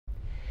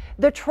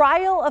The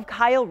trial of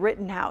Kyle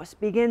Rittenhouse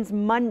begins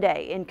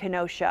Monday in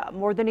Kenosha,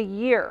 more than a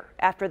year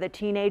after the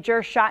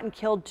teenager shot and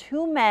killed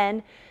two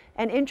men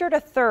and injured a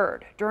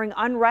third during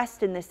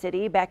unrest in the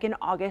city back in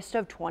August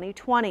of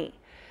 2020.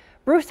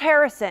 Bruce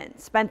Harrison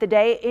spent the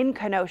day in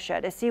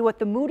Kenosha to see what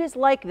the mood is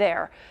like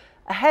there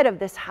ahead of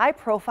this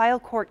high-profile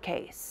court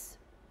case.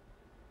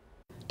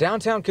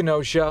 Downtown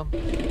Kenosha,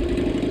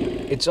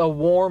 it's a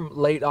warm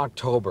late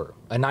October,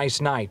 a nice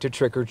night to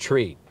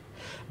trick-or-treat.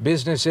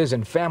 Businesses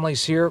and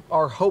families here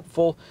are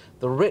hopeful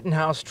the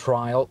Rittenhouse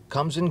trial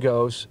comes and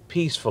goes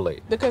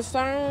peacefully. The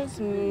concerns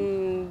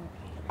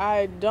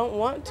I don't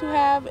want to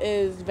have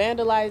is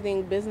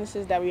vandalizing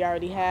businesses that we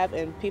already have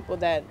and people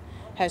that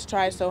has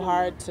tried so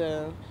hard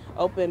to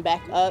open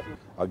back up.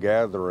 A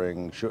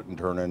gathering shouldn't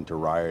turn into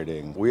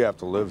rioting. We have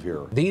to live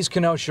here. These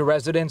Kenosha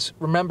residents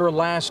remember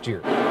last year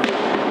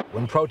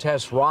when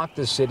protests rocked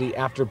the city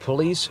after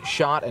police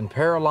shot and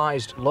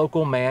paralyzed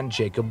local man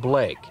Jacob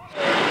Blake.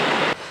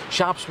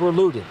 Shops were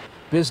looted,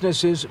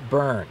 businesses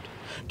burned.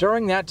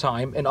 During that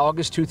time, in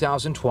August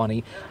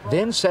 2020,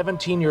 then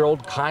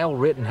 17-year-old Kyle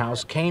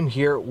Rittenhouse came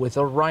here with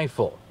a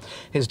rifle.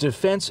 His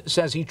defense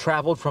says he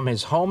traveled from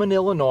his home in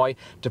Illinois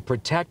to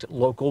protect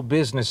local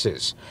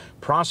businesses.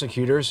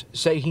 Prosecutors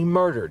say he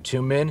murdered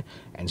two men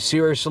and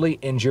seriously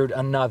injured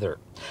another.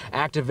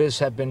 Activists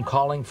have been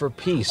calling for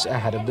peace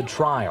ahead of the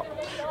trial.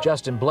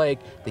 Justin Blake,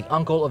 the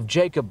uncle of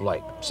Jacob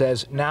Blake,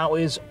 says now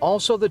is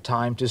also the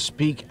time to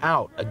speak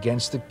out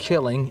against the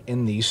killing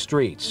in these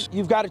streets.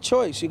 You've got a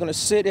choice. You're going to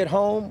sit at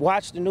home,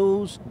 watch the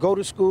news, go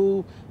to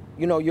school,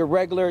 your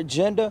regular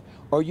agenda,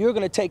 or you're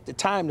going to take the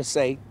time to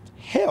say,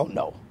 hell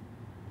no,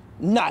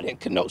 not in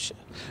Kenosha.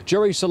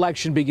 Jury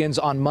selection begins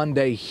on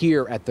Monday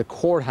here at the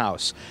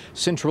courthouse.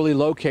 Centrally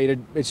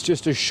located, it's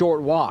just a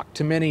short walk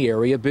to many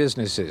area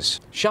businesses.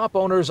 Shop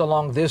owners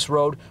along this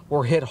road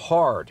were hit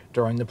hard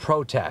during the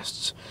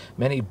protests.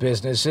 Many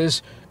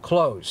businesses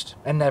closed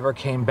and never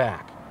came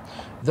back.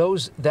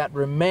 Those that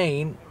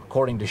remain,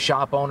 according to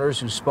shop owners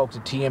who spoke to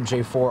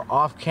TMJ4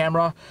 off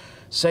camera,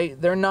 say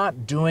they're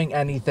not doing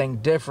anything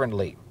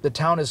differently. The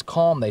town is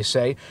calm, they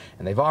say,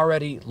 and they've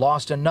already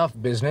lost enough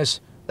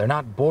business. They're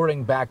not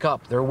boarding back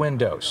up their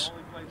windows.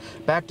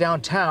 Back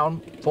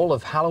downtown, full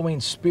of Halloween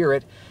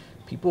spirit,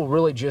 people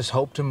really just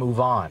hope to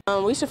move on.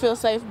 We should feel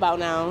safe about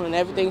now, and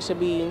everything should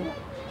be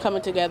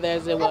coming together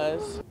as it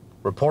was.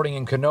 Reporting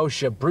in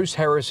Kenosha, Bruce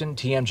Harrison,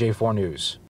 TMJ4 News.